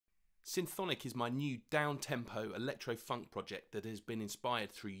Synthonic is my new down-tempo electro-funk project that has been inspired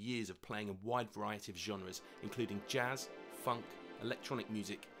through years of playing a wide variety of genres, including jazz, funk, electronic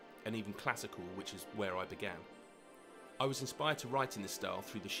music, and even classical, which is where I began. I was inspired to write in this style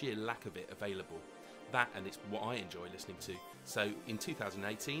through the sheer lack of it available. That, and it's what I enjoy listening to. So in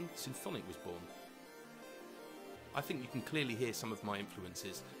 2018, Synthonic was born. I think you can clearly hear some of my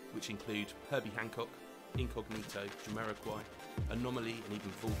influences, which include Herbie Hancock, Incognito, Jamiroquai, Anomaly, and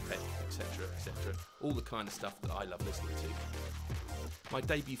even Vulpec, etc, etc. All the kind of stuff that I love listening to. My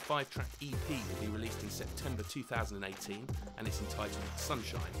debut 5-track EP will be released in September 2018, and it's entitled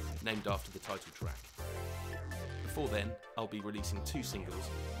Sunshine, named after the title track. Before then, I'll be releasing 2 singles,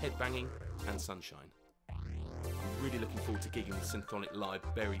 Headbanging and Sunshine. I'm really looking forward to gigging with Synthonic live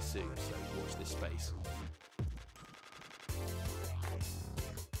very soon, so watch this space.